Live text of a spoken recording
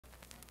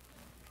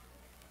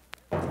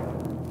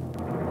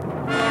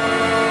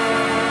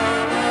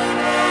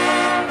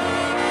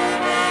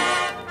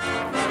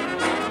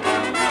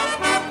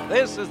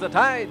is The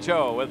Tide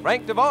Show with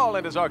Frank Duvall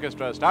and his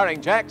orchestra,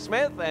 starring Jack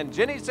Smith and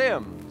Ginny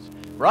Sims.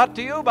 Brought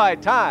to you by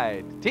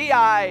Tide,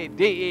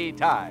 T-I-D-E,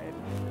 Tide,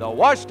 the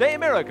wash day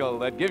miracle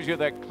that gives you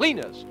the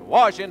cleanest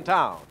wash in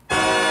town.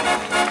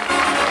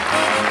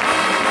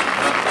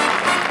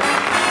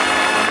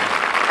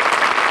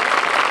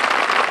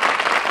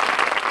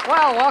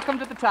 Well, welcome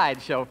to The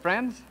Tide Show,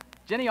 friends.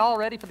 Ginny, all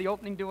ready for the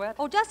opening duet?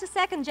 Oh, just a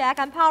second, Jack.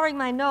 I'm powdering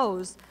my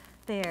nose.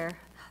 There.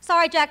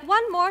 Sorry, Jack,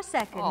 one more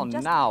second. Oh,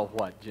 now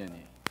what,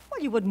 Ginny?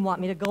 Well, you wouldn't want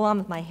me to go on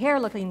with my hair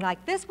looking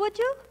like this, would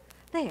you?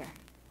 There.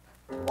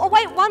 Oh,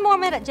 wait, one more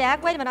minute,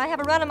 Jack. Wait a minute, I have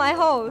a run of my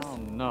hose. Oh,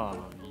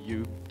 no.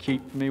 You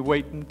keep me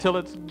waiting till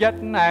it's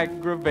getting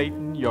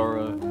aggravating. You're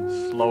a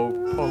slow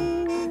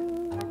poke.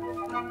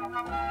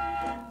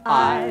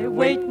 I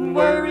wait and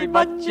worry,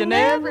 but you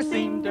never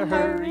seem to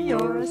hurry.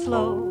 You're a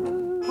slow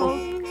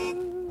poke.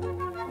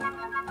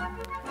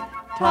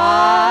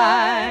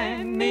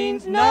 Time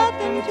means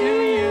nothing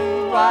to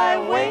you. I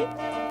wait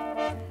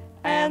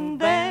and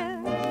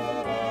then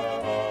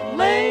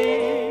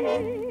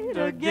late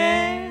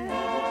again.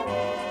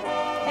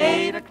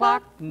 8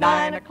 o'clock,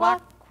 9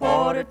 o'clock,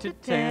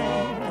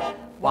 9:45.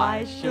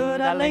 Why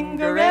should I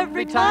linger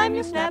every time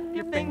you snap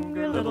your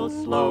finger, little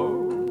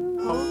slow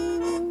poke?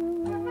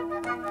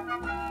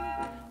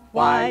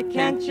 Why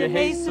can't you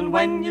hasten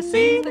when you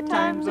see the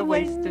time's a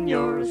wasting?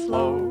 You're a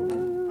slow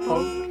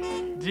poke.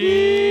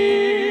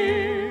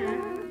 Dear,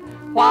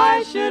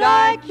 why should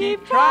I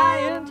keep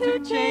trying to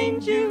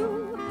change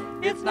you?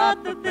 It's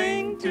not the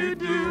thing to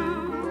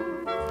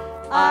do.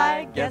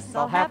 I guess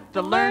I'll have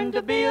to learn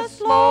to be a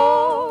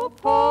slow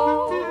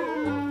poke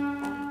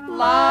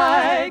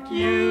like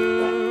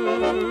you.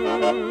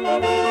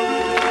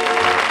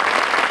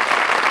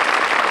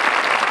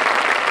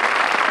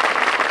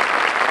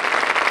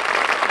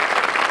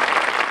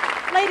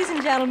 Ladies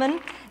and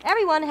gentlemen,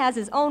 everyone has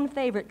his own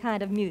favorite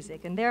kind of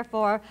music, and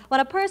therefore, when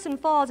a person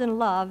falls in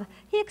love,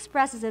 he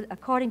expresses it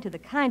according to the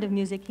kind of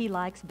music he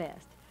likes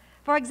best.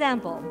 For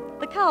example,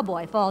 the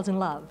cowboy falls in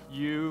love.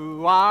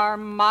 You are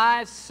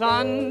my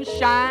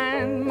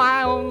sunshine,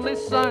 my only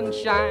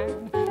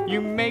sunshine.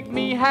 You make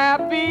me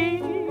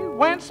happy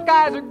when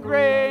skies are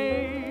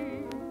gray.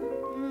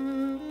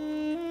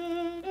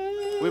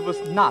 We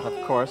must not, of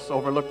course,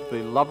 overlook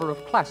the lover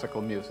of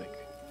classical music.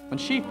 When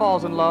she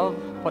falls in love,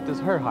 what does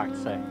her heart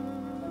say?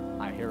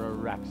 I hear a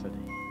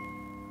rhapsody.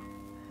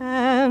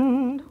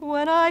 And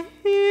when I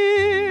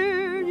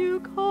hear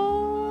you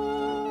call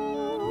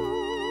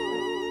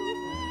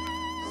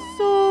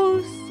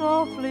so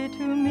softly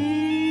to me,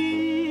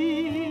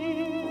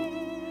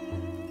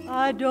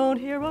 I don't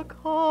hear a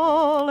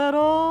call at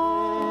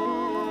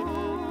all.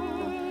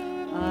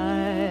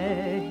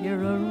 I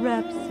hear a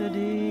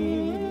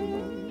rhapsody.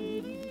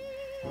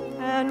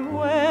 And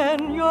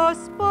when your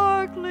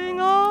sparkling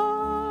eyes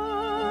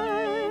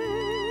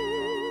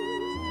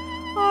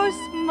are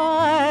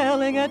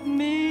smiling at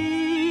me,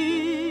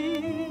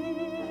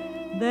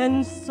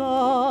 then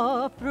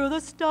soft through the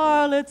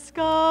starlit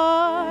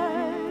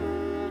skies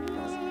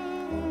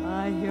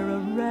I hear a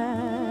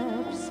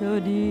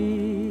rhapsody.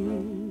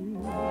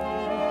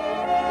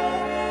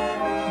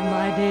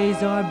 My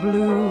days are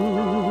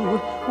blue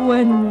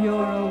when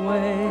you're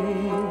away.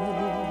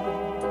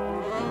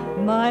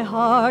 My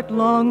heart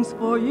longs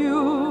for you,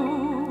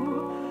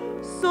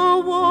 so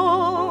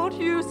won't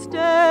you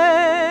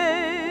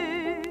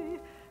stay?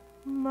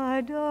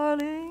 My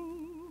darling,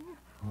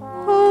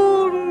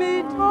 hold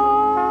me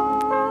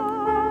tight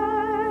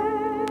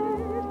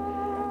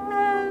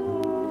and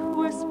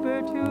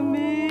whisper to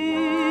me.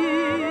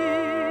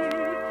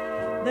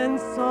 Then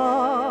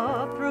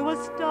soft through a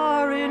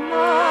starry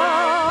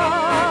night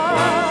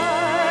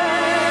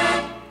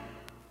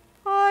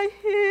I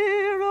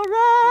hear a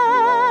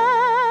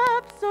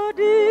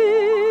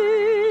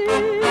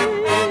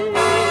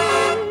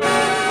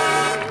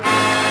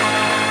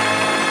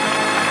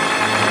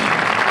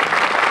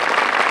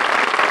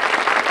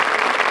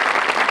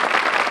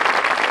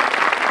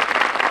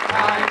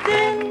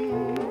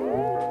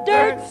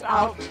Dirt's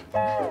out.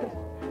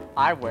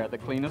 I wear the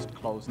cleanest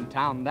clothes in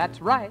town. That's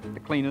right, the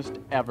cleanest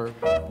ever.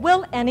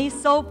 Will any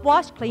soap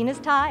wash clean as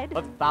Tide?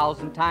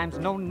 1,000 times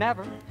no,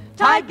 never.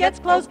 Tide gets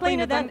clothes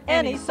cleaner than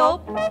any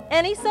soap.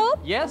 Any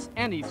soap? Yes,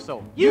 any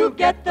soap. You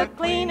get the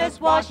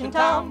cleanest wash in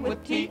town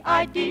with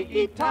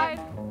T-I-D-E, Tide.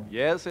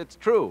 Yes, it's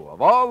true.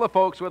 Of all the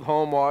folks with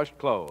home-washed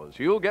clothes,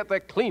 you'll get the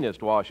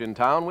cleanest wash in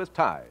town with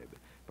Tide.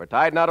 For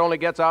Tide not only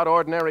gets out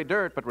ordinary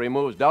dirt, but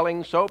removes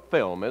dulling soap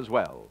film as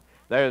well.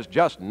 There's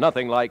just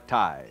nothing like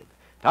Tide.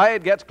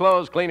 Tide gets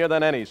clothes cleaner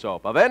than any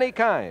soap, of any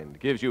kind.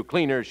 Gives you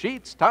cleaner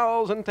sheets,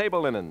 towels, and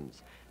table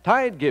linens.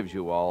 Tide gives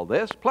you all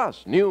this,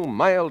 plus new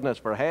mildness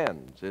for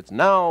hands. It's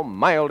now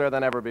milder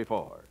than ever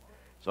before.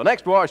 So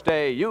next wash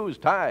day, use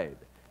Tide.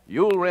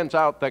 You'll rinse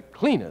out the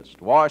cleanest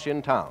wash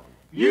in town.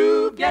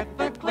 You get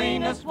the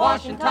cleanest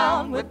wash in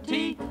town with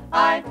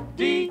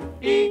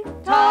T-I-D-E,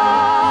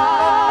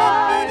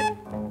 Tide.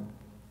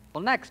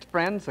 Well, next,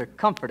 friends, a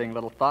comforting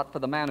little thought for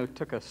the man who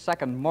took a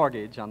second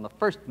mortgage on the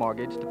first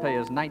mortgage to pay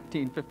his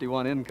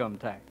 1951 income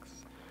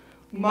tax.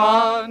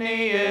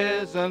 Money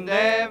isn't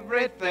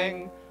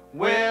everything.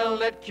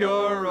 Will it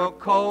cure a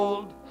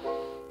cold?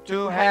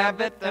 To have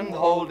it and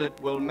hold it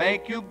will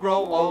make you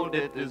grow old.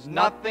 It is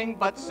nothing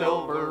but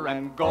silver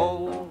and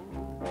gold.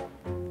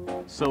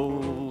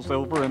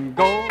 Silver and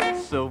gold,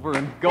 silver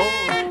and gold.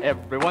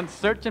 Everyone's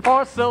searching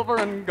for silver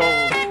and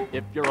gold.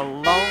 If you're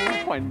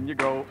alone when you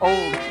grow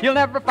old, you'll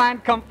never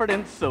find comfort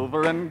in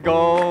silver and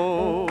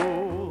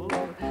gold.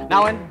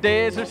 Now when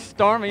days are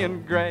stormy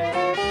and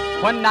gray,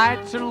 when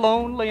nights are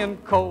lonely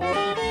and cold,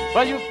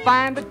 well, you'll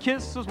find that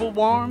kisses will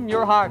warm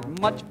your heart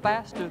much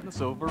faster than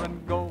silver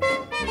and gold.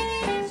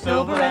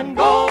 Silver and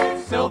gold,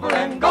 silver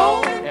and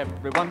gold.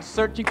 Everyone's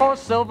searching for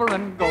silver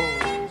and gold.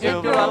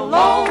 If you're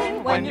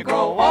alone when you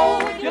grow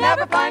old, you'll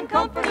never find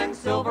comfort in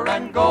silver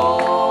and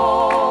gold.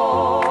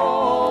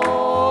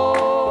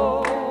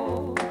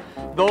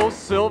 Though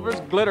silver's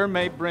glitter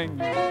may bring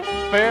you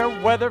fair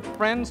weather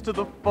friends to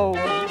the fold,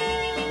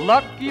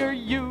 lucky are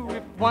you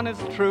if one is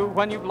true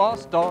when you've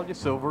lost all your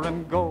silver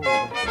and gold.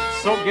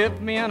 So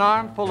give me an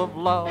armful of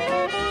love,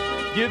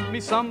 give me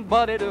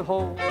somebody to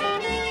hold,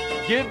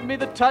 give me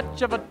the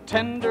touch of a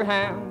tender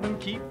hand, and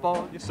keep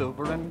all your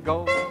silver and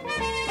gold.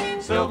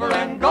 Silver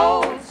and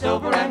gold,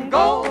 silver and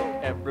gold.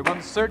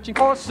 Everyone's searching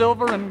for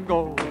silver and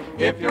gold.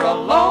 If you're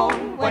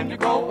alone when you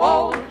grow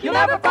old, you'll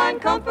never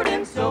find comfort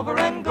in silver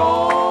and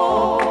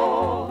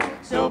gold.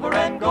 Silver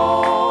and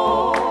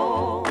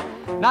gold.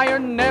 Now you're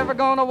never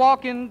gonna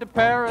walk into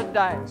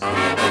paradise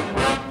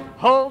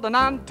holding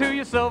on to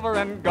your silver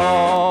and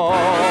gold.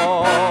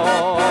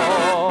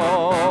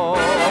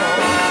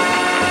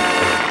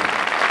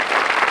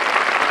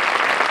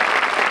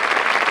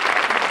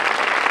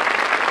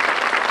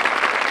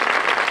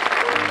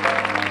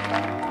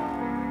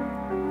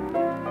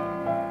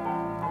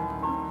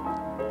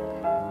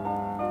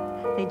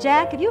 Hey,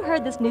 Jack, have you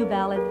heard this new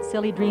ballad,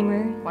 Silly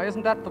Dreamer? Why,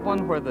 isn't that the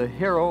one where the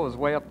hero is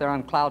way up there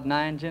on cloud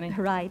 9, Jenny?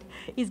 Right.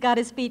 He's got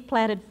his feet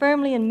planted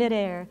firmly in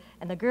midair,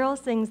 and the girl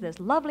sings this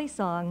lovely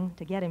song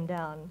to get him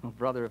down. Oh,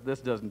 brother, if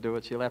this doesn't do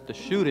it, she'll have to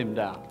shoot him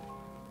down.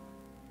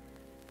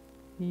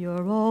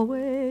 You're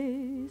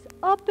always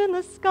up in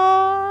the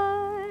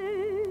skies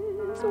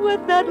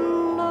with that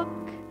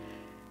look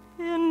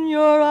in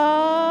your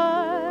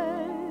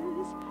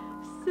eyes,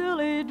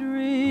 silly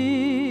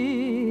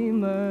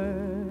dreamer.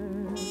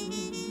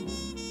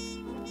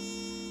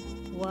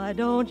 Why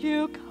don't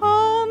you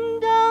come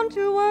down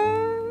to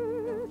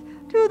earth,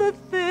 to the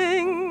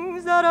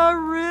things that are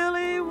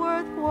really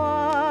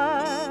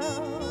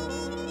worthwhile?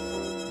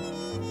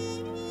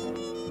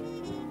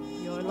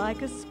 You're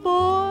like a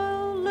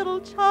spoiled little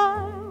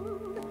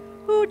child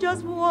who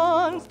just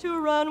wants to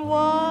run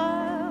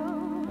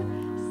wild,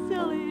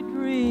 silly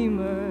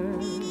dreamer.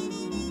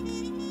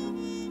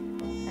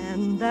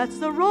 And that's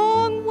the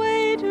wrong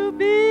way to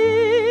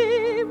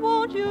be.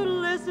 Won't you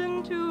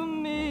listen to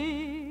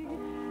me,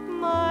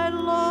 my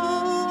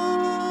love?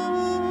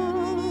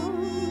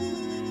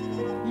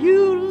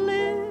 You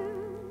live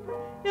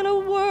in a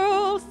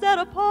world set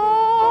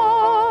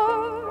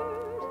apart.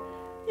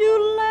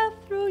 You laugh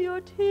through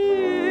your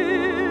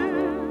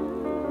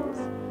tears,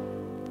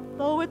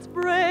 though it's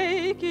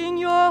breaking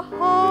your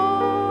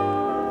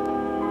heart.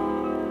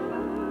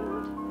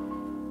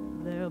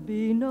 There'll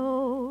be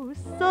no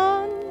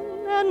sun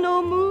and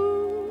no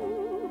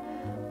moon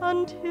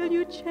until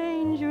you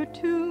change your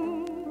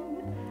tune,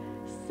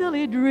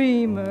 silly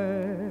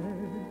dreamer.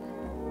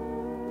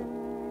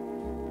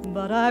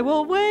 But I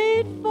will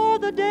wait for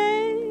the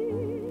day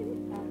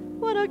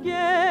when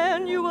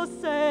again you will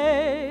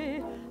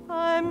say,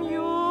 I'm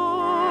yours.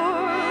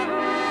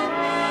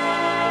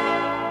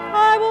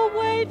 I will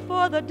wait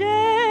for the day,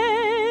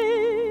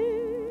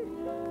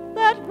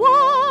 that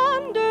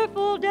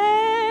wonderful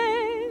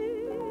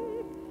day,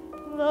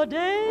 the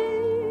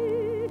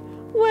day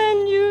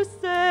when you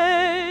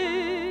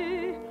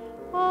say,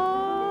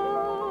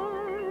 I'm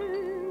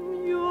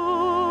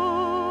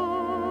yours.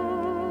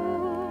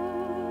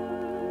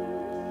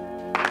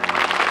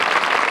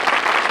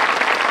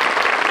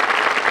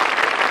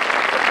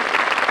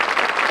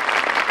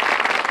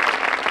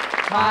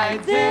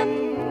 Tide's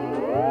in,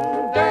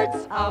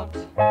 dirt's out.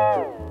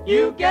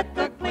 You get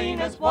the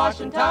cleanest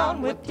wash in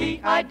town with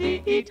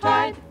T-I-D-E,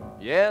 Tide.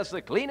 Yes,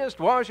 the cleanest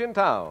wash in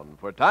town,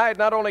 for Tide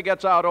not only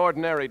gets out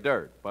ordinary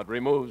dirt, but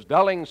removes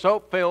dulling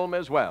soap film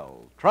as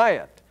well. Try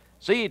it.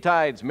 See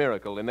Tide's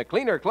miracle in the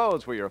cleaner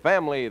clothes for your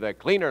family, the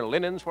cleaner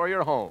linens for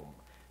your home.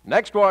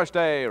 Next wash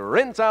day,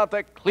 rinse out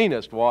the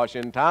cleanest wash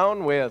in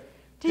town with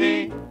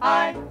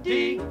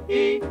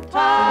T-I-D-E,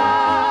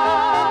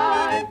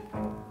 Tide.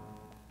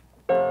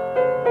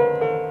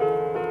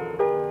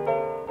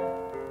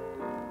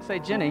 Say,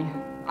 Ginny,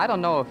 I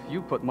don't know if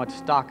you put much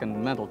stock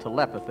in mental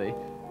telepathy,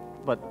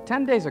 but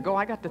 10 days ago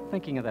I got to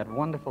thinking of that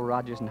wonderful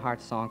Rodgers and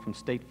Hart song from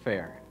State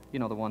Fair. You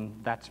know, the one,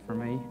 That's For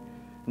Me.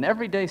 And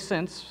every day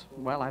since,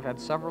 well, I've had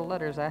several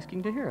letters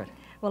asking to hear it.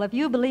 Well, if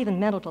you believe in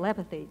mental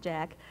telepathy,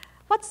 Jack,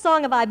 what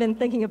song have I been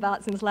thinking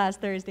about since last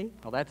Thursday?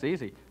 Well, that's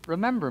easy.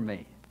 Remember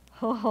Me.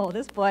 Oh,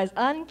 this boy's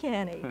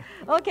uncanny.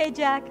 Okay,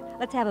 Jack,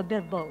 let's have a bit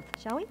of both,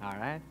 shall we? All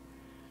right.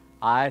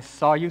 I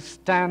saw you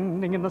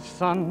standing in the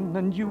sun,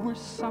 and you were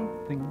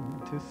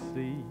something to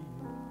see.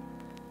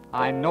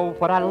 I know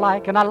what I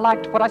like, and I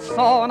liked what I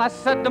saw, and I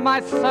said to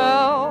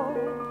myself,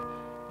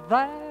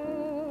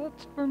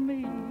 that's for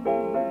me.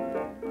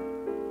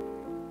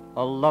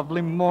 A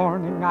lovely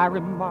morning, I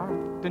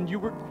remarked, and you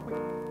were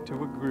quick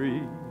to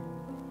agree.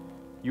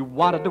 You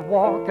wanted to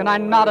walk, and I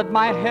nodded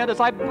my head as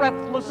I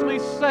breathlessly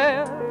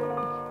said,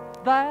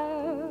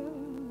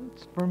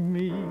 that's for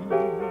me.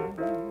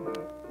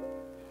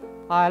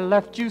 I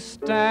left you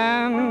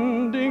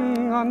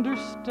standing under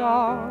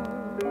stars.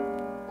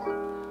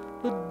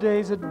 The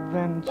day's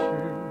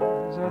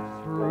adventures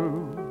are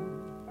through.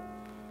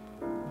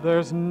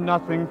 There's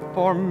nothing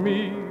for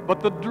me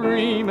but the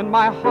dream in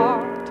my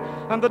heart,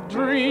 and the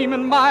dream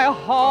in my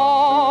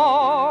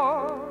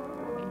heart,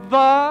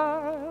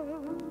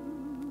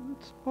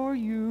 that's for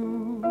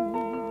you.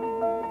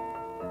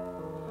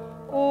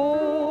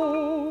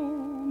 Oh,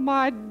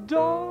 my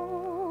darling,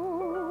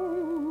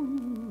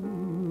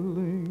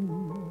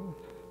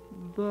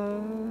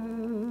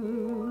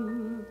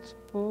 that's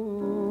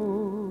for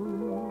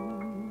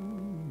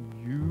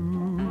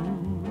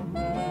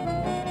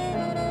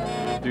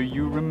Do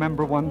you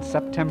remember one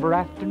September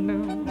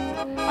afternoon?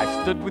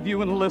 I stood with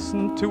you and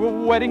listened to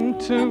a wedding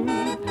tune.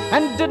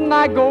 And didn't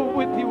I go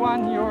with you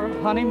on your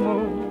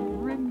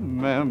honeymoon?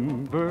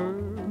 Remember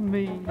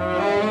me?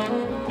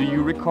 Do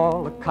you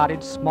recall a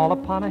cottage small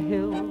upon a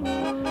hill,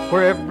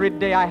 where every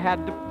day I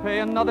had to pay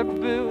another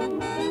bill?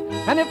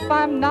 And if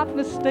I'm not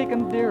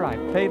mistaken, dear, I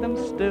pay them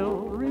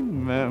still.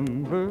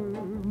 Remember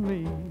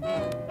me?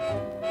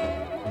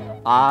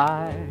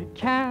 I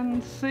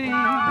can see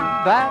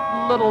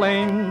that little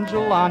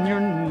angel on your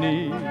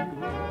knee.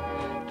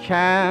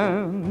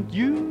 Can't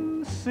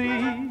you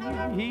see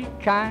he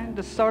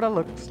kinda sorta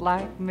looks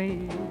like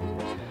me?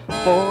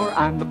 For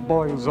I'm the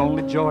boy whose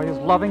only joy is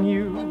loving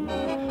you,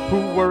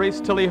 who worries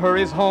till he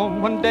hurries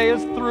home when day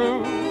is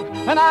through.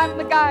 And I'm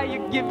the guy you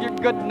give your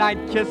goodnight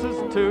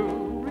kisses to.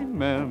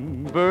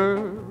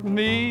 Remember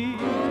me?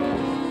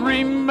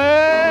 Remember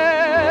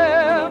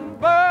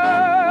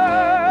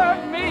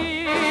me?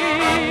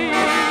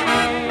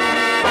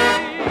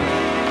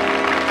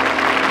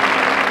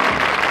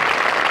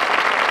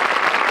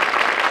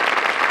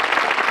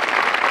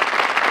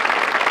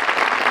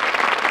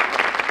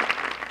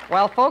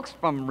 Well, folks,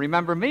 from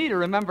Remember Me to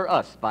Remember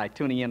Us by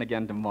tuning in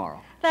again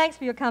tomorrow. Thanks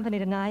for your company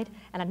tonight.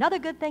 And another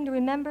good thing to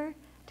remember,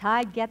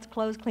 Tide gets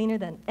clothes cleaner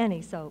than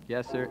any soap.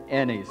 Yes, sir,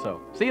 any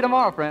soap. See you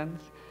tomorrow,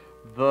 friends.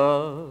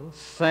 The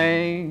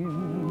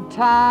same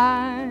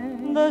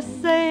time, The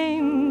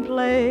same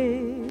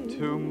place.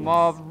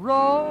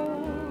 tomorrow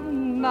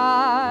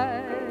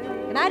night.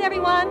 Good night,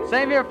 everyone.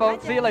 Same here,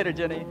 folks. See you later,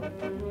 Jenny.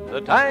 The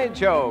Tide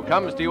Show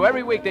comes to you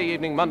every weekday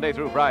evening, Monday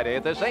through Friday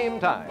at the same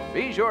time.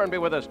 Be sure and be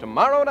with us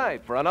tomorrow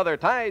night for another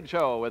Tide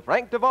Show with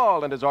Frank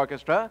Duvall and his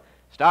orchestra,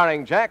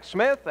 starring Jack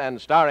Smith and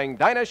starring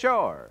Dinah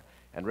Shore.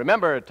 And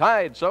remember,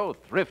 Tide's so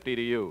thrifty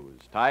to use.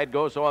 Tide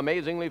goes so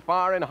amazingly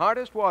far in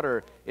hardest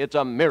water, it's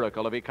a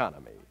miracle of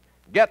economy.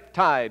 Get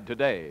Tide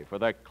today for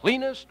the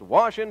cleanest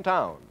wash in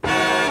town.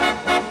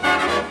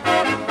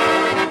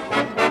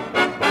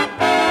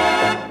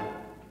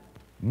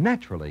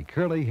 Naturally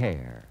curly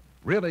hair.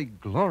 Really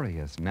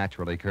glorious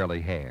naturally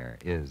curly hair.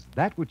 Is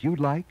that what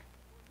you'd like?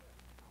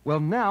 Well,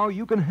 now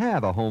you can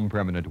have a home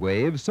permanent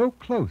wave so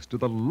close to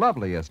the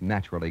loveliest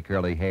naturally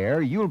curly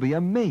hair, you'll be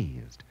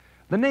amazed.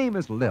 The name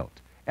is Lilt.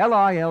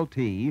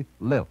 L-I-L-T,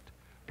 Lilt.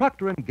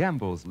 Procter &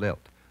 Gamble's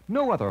Lilt.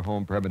 No other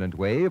home permanent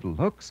wave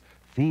looks,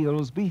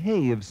 feels,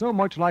 behaves so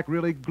much like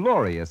really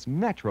glorious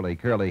naturally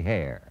curly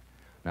hair.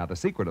 Now, the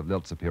secret of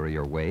Lilt's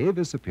superior wave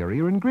is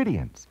superior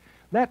ingredients.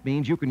 That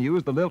means you can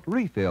use the Lilt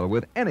refill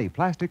with any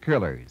plastic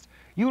curlers.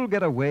 You'll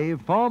get a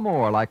wave far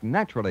more like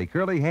naturally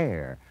curly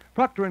hair.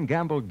 Procter &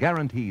 Gamble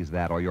guarantees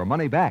that, or your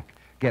money back.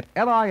 Get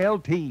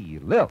L-I-L-T,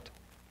 Lilt.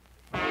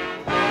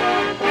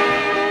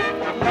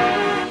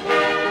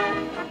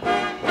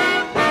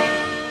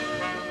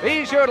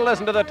 Be sure to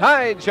listen to The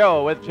Tide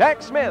Show with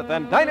Jack Smith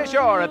and Dinah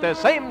Shore at the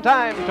same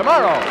time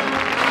tomorrow.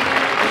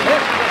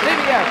 This is the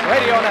CBS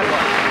Radio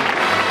Network.